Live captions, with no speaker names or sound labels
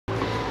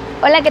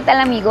Hola, ¿qué tal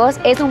amigos?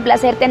 Es un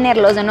placer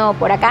tenerlos de nuevo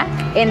por acá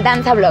en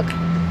Danza Blog.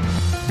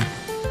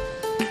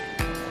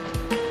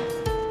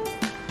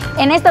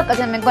 En esta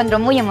ocasión me encuentro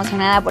muy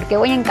emocionada porque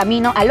voy en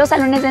camino a los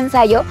salones de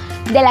ensayo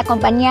de la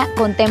compañía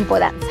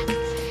Consulta,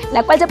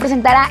 la cual se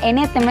presentará en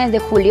este mes de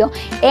julio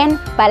en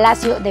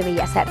Palacio de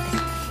Bellas Artes.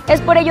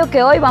 Es por ello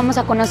que hoy vamos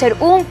a conocer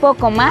un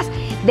poco más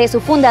de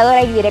su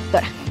fundadora y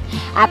directora.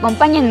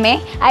 Acompáñenme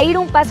a ir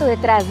un paso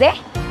detrás de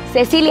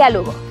Cecilia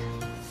Lugo.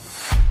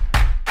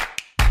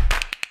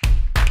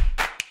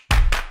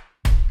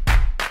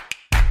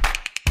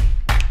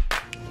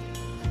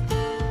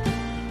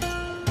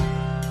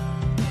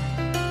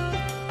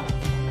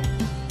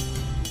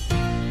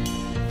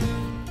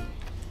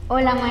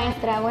 Hola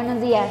maestra,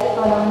 buenos días.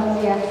 Hola,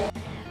 buenos días.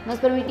 ¿Nos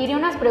permitiría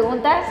unas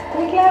preguntas?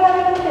 Sí, claro,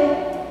 adelante.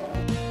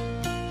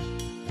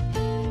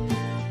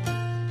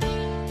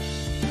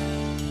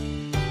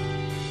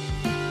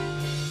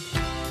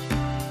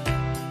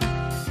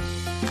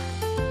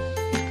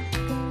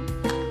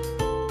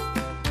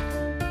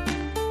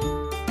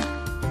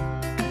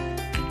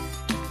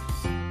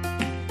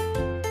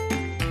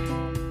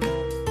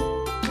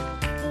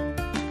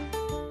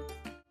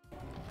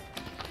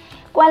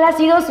 ¿Cuál ha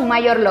sido su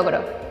mayor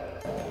logro?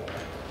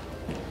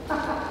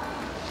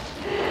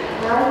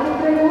 Ay, qué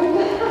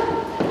pregunta.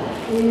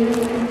 He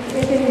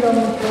tenido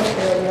muchos,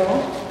 creo yo,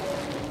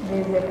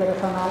 desde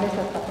personales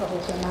hasta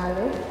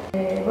profesionales.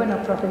 Bueno,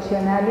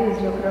 profesionales,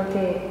 yo creo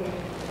que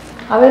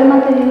haber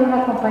mantenido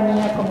una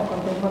compañía como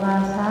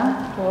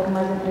Consulta por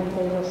más de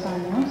 32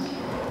 años,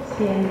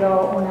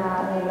 siendo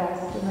una de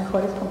las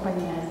mejores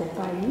compañías del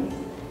país,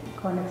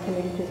 con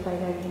excelentes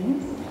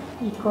bailarines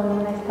y con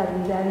una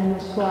estabilidad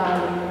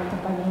inusual en una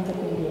compañía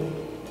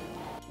independiente.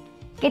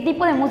 ¿Qué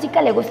tipo de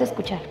música le gusta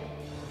escuchar?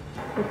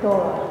 De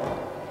toda.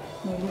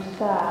 Me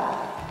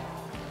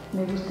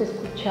gusta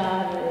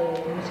escuchar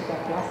música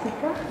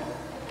clásica,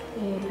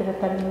 pero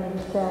también me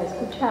gusta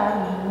escuchar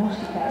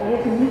música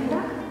étnica,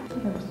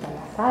 me gusta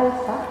la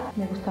salsa,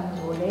 me gustan los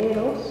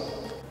boleros,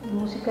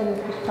 música de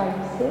otros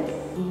países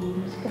y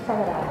música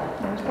sagrada.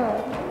 Me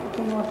gusta,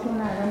 tengo así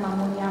una gama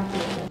muy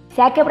amplia.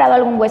 ¿Se ha quebrado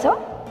algún hueso?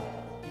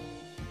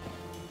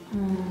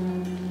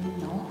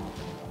 No.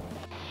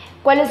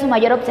 ¿Cuál es su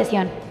mayor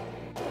obsesión?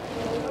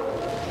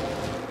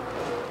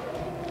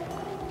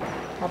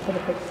 La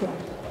perfección.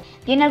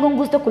 ¿Tiene algún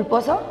gusto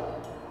culposo?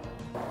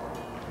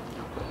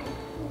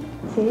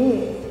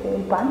 Sí,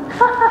 el pan.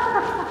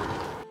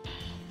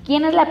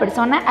 ¿Quién es la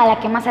persona a la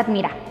que más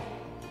admira?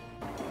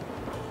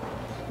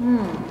 No,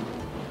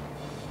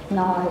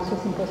 eso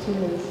es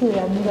imposible decir.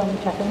 Admiro a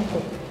mucha gente.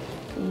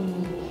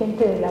 Y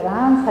gente de la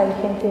danza, y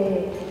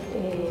gente,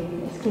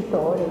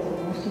 escritores,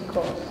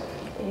 músicos,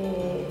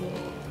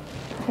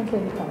 gente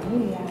de mi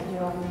familia.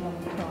 Yo admiro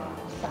mucho a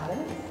mis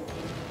padres.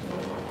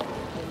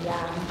 Ya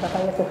mi papá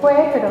ya se fue,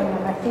 pero mi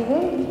mamá sigue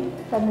y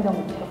la admiro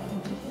mucho,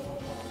 muchísimo.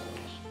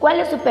 ¿Cuál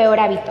es su peor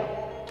hábito?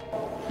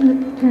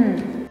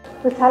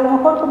 Pues a lo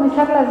mejor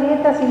comenzar las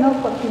dietas y no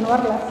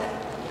continuarlas.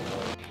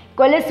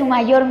 ¿Cuál es su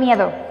mayor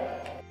miedo?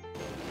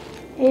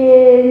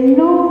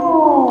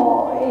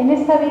 No, en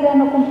esta vida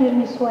no cumplir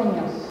mis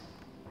sueños.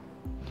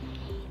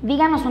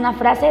 Díganos una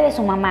frase de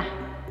su mamá.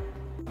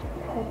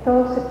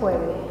 Todo se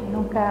puede,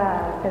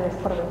 nunca te des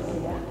por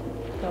vencida,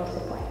 todo se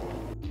puede.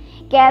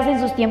 ¿Qué hace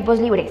en sus tiempos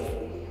libres?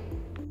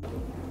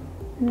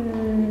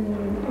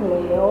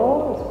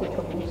 Leo,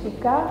 escucho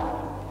música,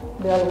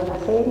 veo alguna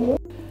serie.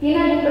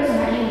 ¿Tiene algún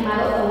personaje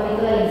animado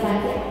favorito de la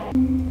infancia?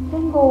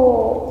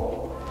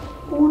 Tengo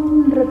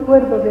un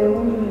recuerdo de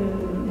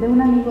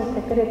un amigo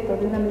secreto,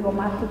 de un amigo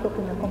mágico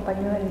que me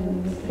acompañó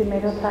en mis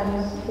primeros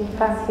años de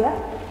infancia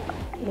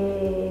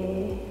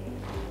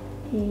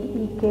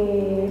y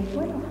que,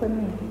 bueno, fue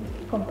mi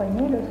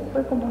compañero,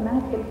 fue como un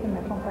ángel que me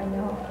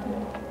acompañó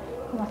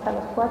como hasta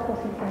los 4 o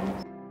 5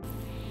 años.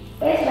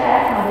 ¿Es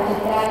rara cuando se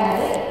trata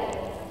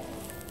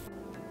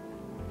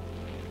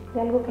De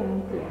algo que no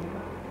entiendo.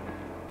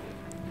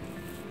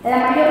 la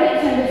mayor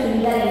lección de su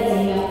vida le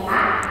enseñó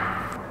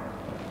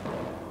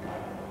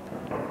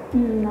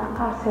A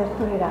ser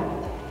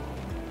tolerante.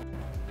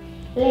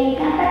 ¿Le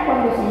encanta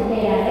cuando se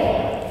entera de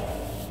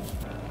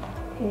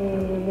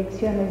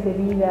Lecciones de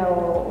vida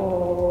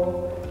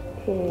o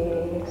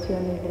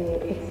lecciones de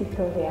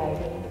éxito de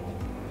alguien?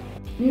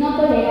 no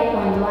tolera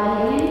cuando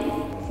alguien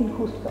Es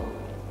injusto.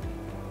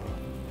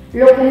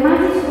 lo que más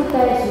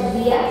disfruta de sus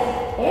días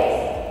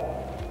es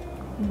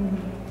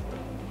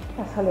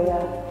La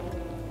soledad.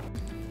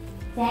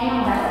 se ha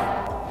enamorado?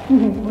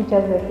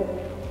 Muchas veces.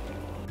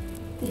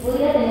 Si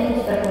pudiera tener un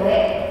superpoder,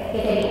 ¿qué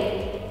sería?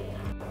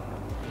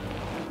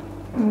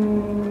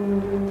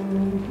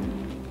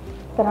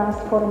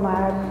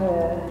 Transformar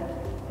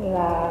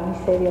la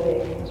miseria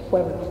de los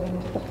pueblos, de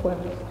nuestros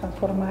pueblos,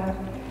 transformar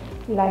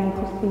la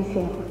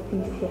injusticia en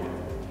justicia,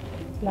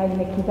 la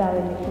inequidad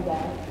en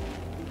equidad,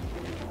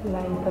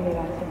 la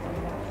intolerancia en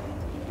tolerancia.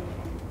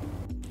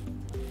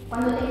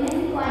 Cuando tenía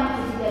 5 años,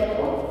 Cecilia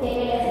Lugo, ¿qué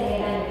quería ser de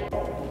grande?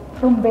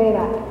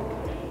 Rumbera.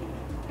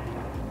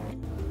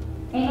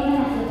 ¿En dónde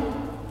nació?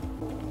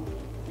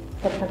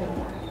 Cerca del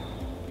mar.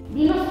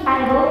 Dinos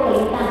algo que le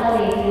encanta de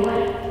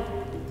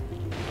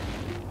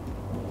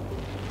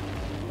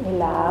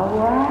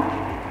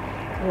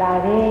la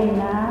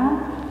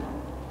arena,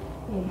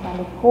 el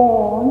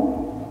malecón,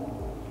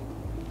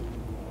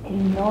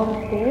 el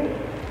norte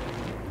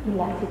y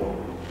la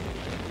sirena.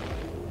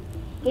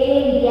 ¿Qué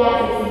le diría a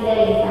Cecilia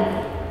de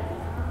distancia?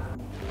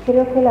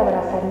 Creo que la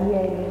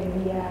abrazaría y le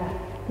diría,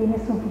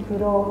 tienes un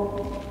futuro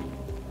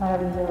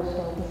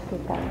maravilloso,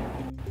 disfrutando.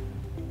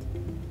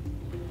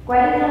 ¿Cuál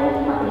es la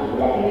última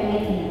película que vio en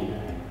el cine?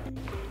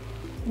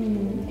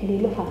 El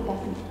hilo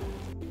fantasma.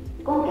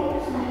 ¿Con qué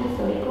personaje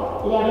histórico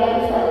le habría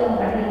gustado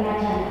compartir una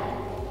charla?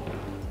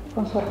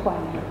 Con Sor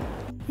Juana.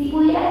 Si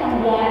pudiera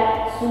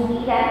cambiar su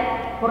vida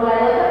por la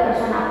de otra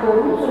persona por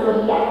un solo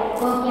día,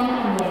 ¿con quién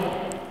la cambiaría?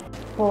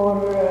 Por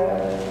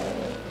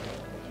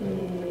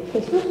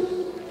Jesús.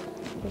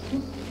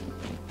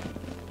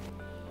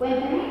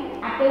 Cuénteme,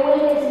 ¿a qué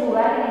huele ese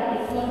lugar en el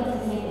que siempre se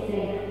siente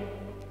estrella?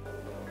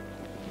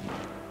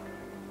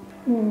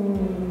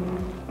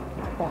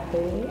 A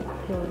café, a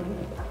flores,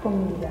 a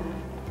comida,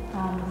 a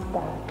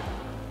amistad.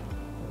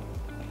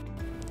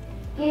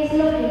 ¿Qué es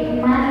lo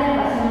que más le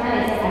apasiona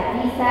de ser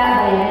artista,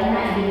 bailarina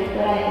y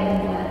directora de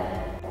Consulta?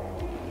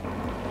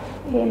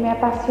 Me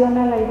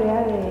apasiona la idea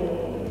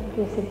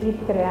de seguir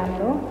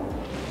creando,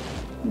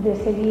 de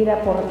seguir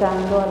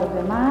aportando a los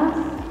demás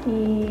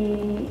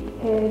y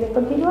de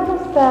continuar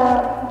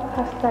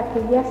hasta que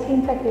ya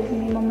sienta que es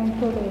mi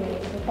momento de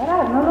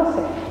parar, no lo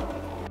sé.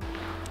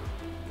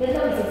 ¿Qué es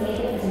lo que se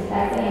siente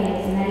presentarse en el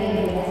escenario de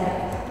Bellas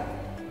Artes?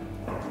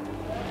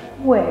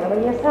 Bueno,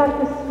 Bellas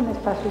Artes es un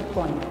espacio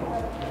icónico.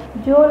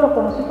 Yo lo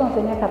conocí cuando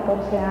tenía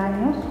 14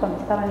 años, cuando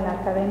estaba en la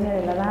Academia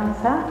de la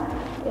Danza,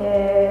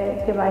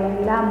 que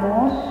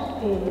bailamos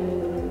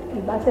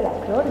el Vals de las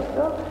Flores,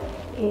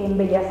 ¿no? En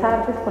Bellas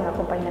Artes con la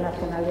Compañía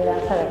Nacional de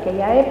Danza de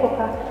aquella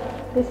época.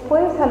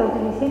 Después, a los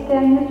 17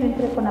 años, yo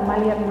entré con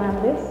Amalia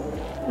Hernández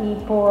y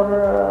por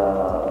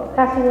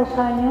casi 2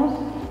 años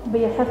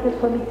Bellas Artes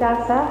fue mi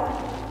casa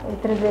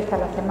 3 veces a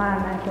la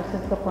semana,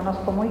 entonces lo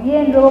conozco muy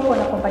bien. Luego con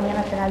la Compañía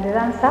Nacional de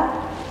Danza,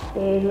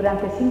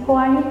 durante 5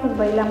 años pues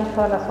bailamos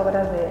todas las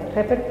obras de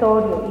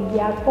repertorio y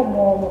ya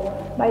como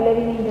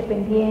bailarina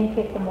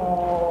independiente,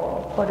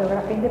 como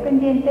coreógrafa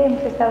independiente,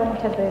 hemos estado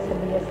muchas veces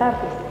en Bellas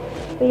Artes.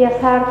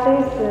 Bellas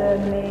Artes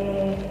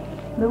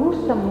me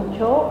gusta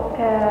mucho,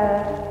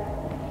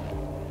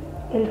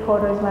 el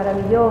foro es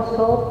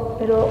maravilloso,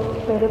 pero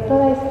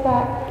toda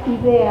esta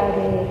idea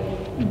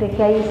de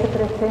que ahí se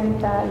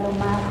presenta lo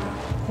más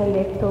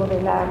selecto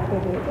del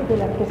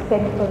arte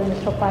escénico de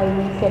nuestro país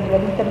y a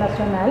nivel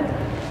internacional,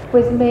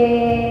 pues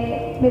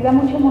me da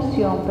mucha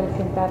emoción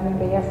presentarme en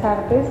Bellas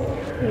Artes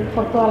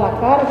por toda la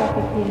carga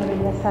que tiene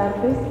Bellas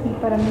Artes y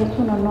para mí es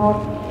un honor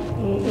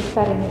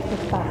estar en este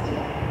espacio.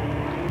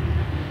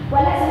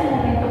 ¿Cuál ha sido el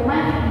momento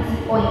más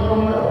difícil o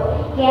incómodo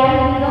que ha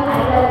vivido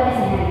arriba de un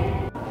escenario?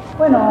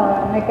 Bueno,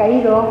 me he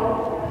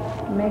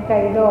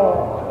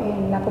caído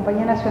en la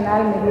Compañía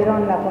Nacional, me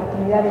dieron la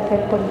oportunidad de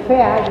ser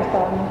corifea, yo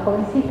estaba muy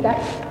jovencita,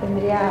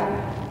 tendría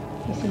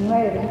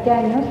 19, 20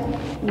 años,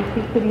 y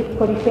fui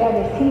corifea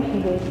de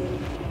sífilis,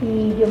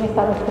 y yo me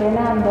estaba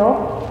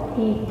estrenando,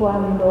 y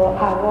cuando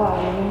hago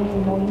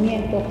algún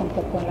movimiento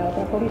junto con la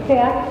otra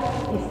corifea,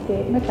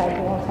 me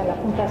caigo, o sea, la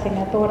punta se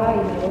me atora y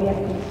me voy al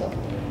piso,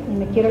 y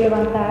me quiero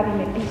levantar y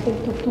me piso el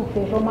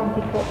tutufe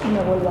romántico y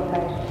me vuelvo a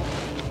caer.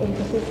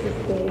 Entonces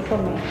eso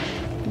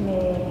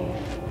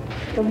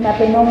me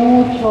apenó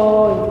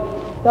mucho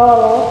y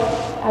todo.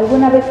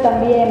 Alguna vez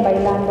también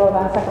bailando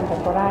danza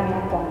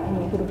contemporánea en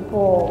el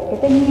grupo que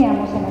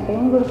teníamos,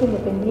 un grupo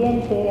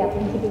independiente a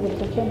principios de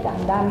los 80,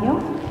 Andamio,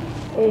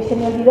 se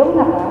me olvidó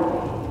una parte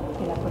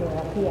de la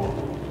coreografía.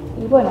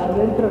 Y bueno,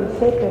 yo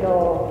improvisé,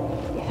 pero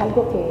es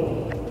algo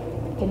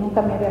que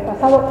nunca me había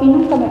pasado y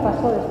nunca me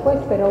pasó después,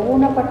 pero hubo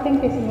una parte en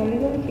que se me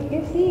olvidó y dije,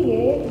 ¿qué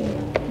sigue? Y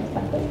me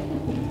espantó.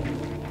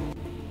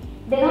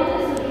 ¿De dónde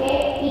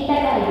surge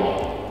Ítaca del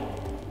Viaje?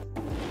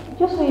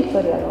 Yo soy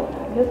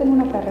historiadora, yo tengo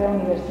una carrera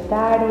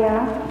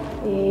universitaria,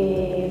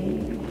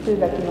 soy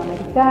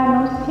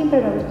latinoamericana,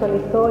 siempre me gustó la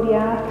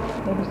historia,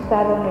 me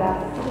gustaron las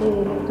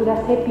lecturas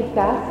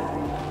épicas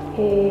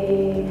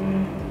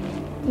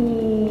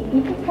y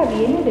Ítaca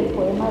viene del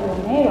poema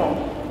de Homero.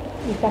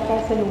 Ítaca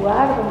es el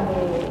lugar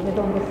de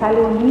donde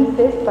sale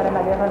Ulises para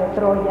la guerra de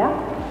Troya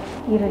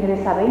y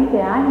regresa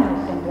 20 años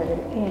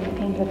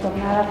en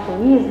retornar a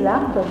su isla,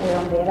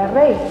 donde era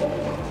rey.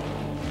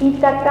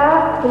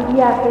 Ítaca, el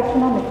viaje, es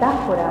una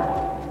metáfora,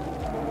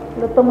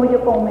 lo tomo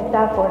yo como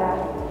metáfora,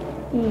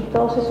 y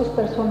todos esos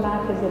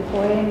personajes del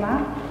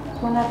poema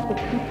son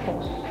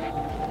arquetipos.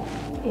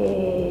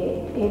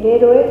 El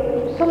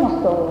héroe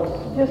somos todos,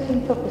 yo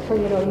siento que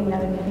soy heroína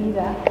de mi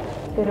vida,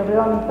 pero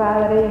veo a mi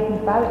padre, y mi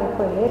padre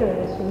fue el héroe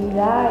de su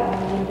vida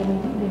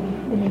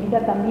y de mi vida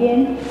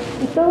también,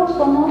 y todos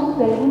somos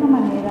de alguna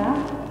manera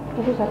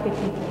esos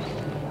arquetipos.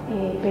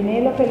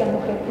 Penélope, la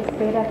mujer que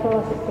espera,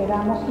 todas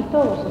esperamos y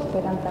todos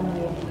esperan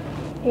también.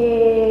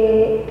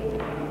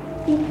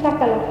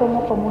 Ítaca la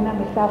tomo como una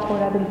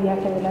metáfora del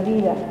viaje de la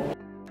vida.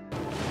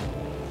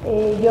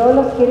 Yo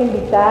los quiero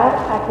invitar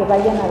a que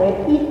vayan a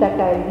ver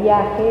Ítaca, el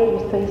viaje, y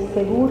estoy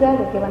segura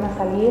de que van a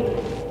salir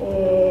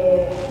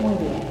muy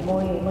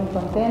bien, muy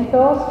contentos.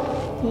 contentos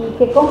y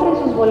que compren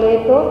sus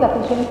boletos. La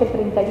función es el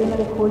 31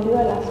 de julio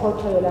a las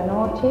 8 de la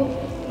noche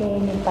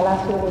en el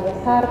Palacio de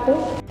Bellas Artes.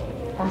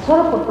 Tan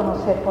solo por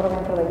conocer por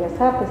dentro de Bellas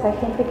Artes. Hay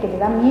gente que le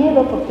da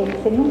miedo porque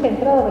dice, nunca he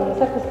entrado a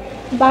Bellas Artes.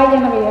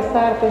 Vayan a Bellas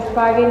Artes,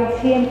 paguen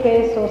 100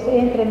 pesos,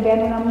 entren,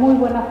 vean una muy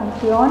buena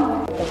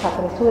función. Pues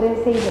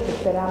apresúrense y los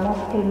esperamos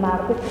el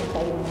martes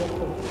 31 de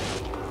julio.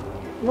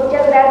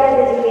 Muchas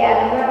gracias,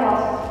 Cecilia. Nos vemos.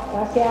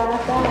 Gracias.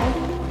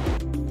 Bye.